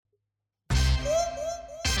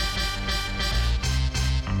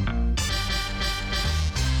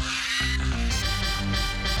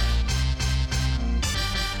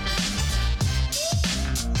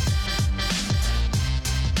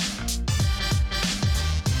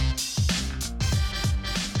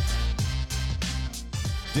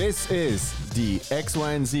This is the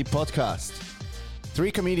XYZ podcast.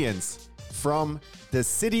 3 comedians from the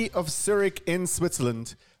city of Zurich in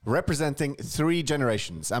Switzerland, representing 3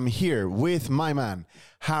 generations. I'm here with my man,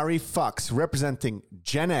 Harry Fox, representing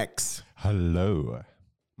Gen X. Hello.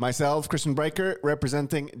 Myself, Christian Breaker,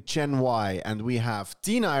 representing Gen Y. And we have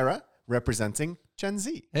Dean Ira, representing Gen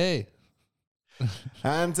Z. Hey.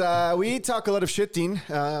 And we talk a lot of shit, Dean.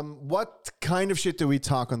 What kind of shit do we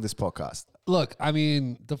talk on this podcast? Look, I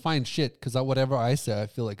mean, define shit, because whatever I say, I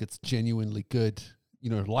feel like it's genuinely good,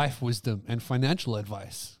 life wisdom and financial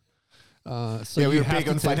advice. So yeah, we're big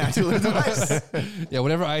on financial advice. Yeah,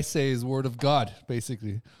 whatever I say is word of God,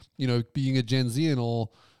 basically. Being a Gen Z and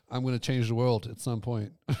all, I'm going to change the world at some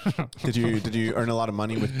point. Did you earn a lot of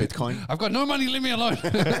money with Bitcoin? I've got no money, leave me alone.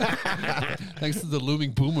 Thanks to the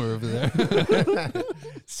looming boomer over there.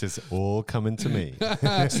 It's just all coming to me.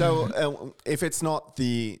 So if it's not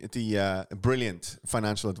the brilliant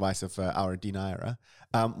financial advice of our Dean Ira,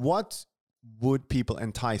 what would people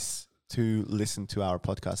entice to listen to our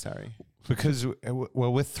podcast, Harry? Because,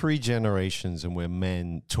 we're 3 generations and we're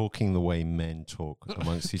men talking the way men talk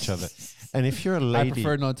amongst each other. And if you're a lady... I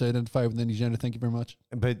prefer not to identify with any gender, thank you very much.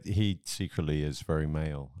 But he secretly is very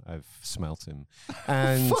male. I've smelt him.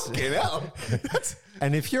 And fucking hell.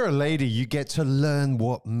 And if you're a lady, you get to learn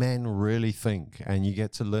what men really think. And you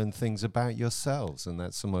get to learn things about yourselves. And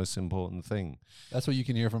that's the most important thing. That's what you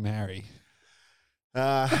can hear from Harry.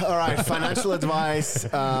 All right, financial advice.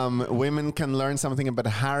 Women can learn something about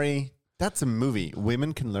Harry. That's a movie.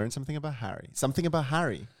 Women can learn something about Harry. Something about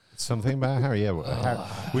Harry. Something about Harry, yeah.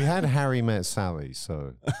 We had Harry Met Sally,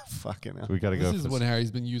 so fucking hell. We got to go. This is what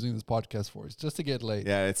Harry's been using this podcast for. It's just to get laid.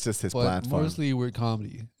 Yeah, it's just his but platform. Mostly we're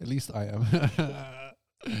comedy. At least I am.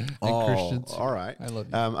 And Christian too. All right. I love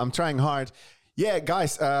you. I'm trying hard. Yeah,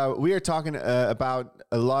 guys, we are talking about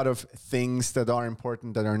a lot of things that are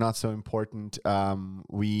important, that are not so important.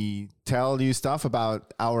 We tell you stuff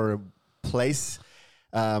about our place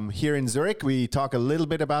here in Zurich. We talk a little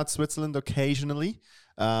bit about Switzerland occasionally,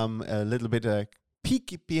 a little bit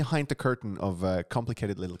peek behind the curtain of a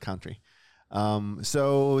complicated little country.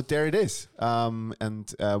 So there it is.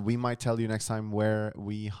 And we might tell you next time where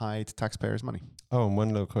we hide taxpayers' money. Oh, and one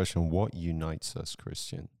little question. What unites us,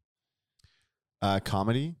 Christian?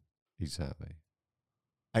 Comedy. Exactly.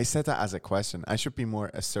 I said that as a question. I should be more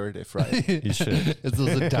assertive, right? You should. It's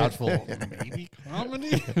also doubtful. Maybe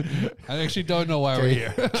comedy? I actually don't know why we're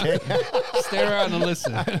here. Stay around and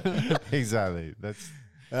listen. Exactly. That's.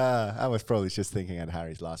 I was probably just thinking at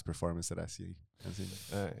Harry's last performance that I see.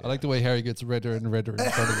 I like the way Harry gets redder and redder in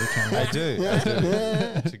front of the camera.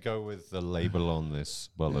 I do. To go with the label on this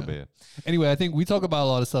bottle of beer. Anyway, I think we talk about a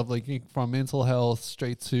lot of stuff, like from mental health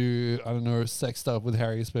straight to, I don't know, sex stuff with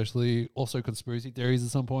Harry especially. Also conspiracy theories at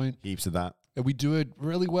some point. Heaps of that. And we do it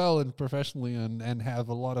really well and professionally and have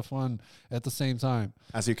a lot of fun at the same time.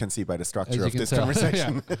 As you can see by the structure of this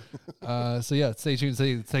conversation. So yeah, stay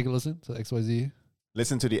tuned. Take a listen to XYZ.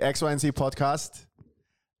 Listen to the XYZ podcast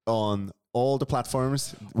on all the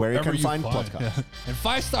platforms where you can find podcasts. Yeah. And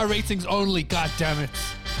 5-star ratings only, God damn it.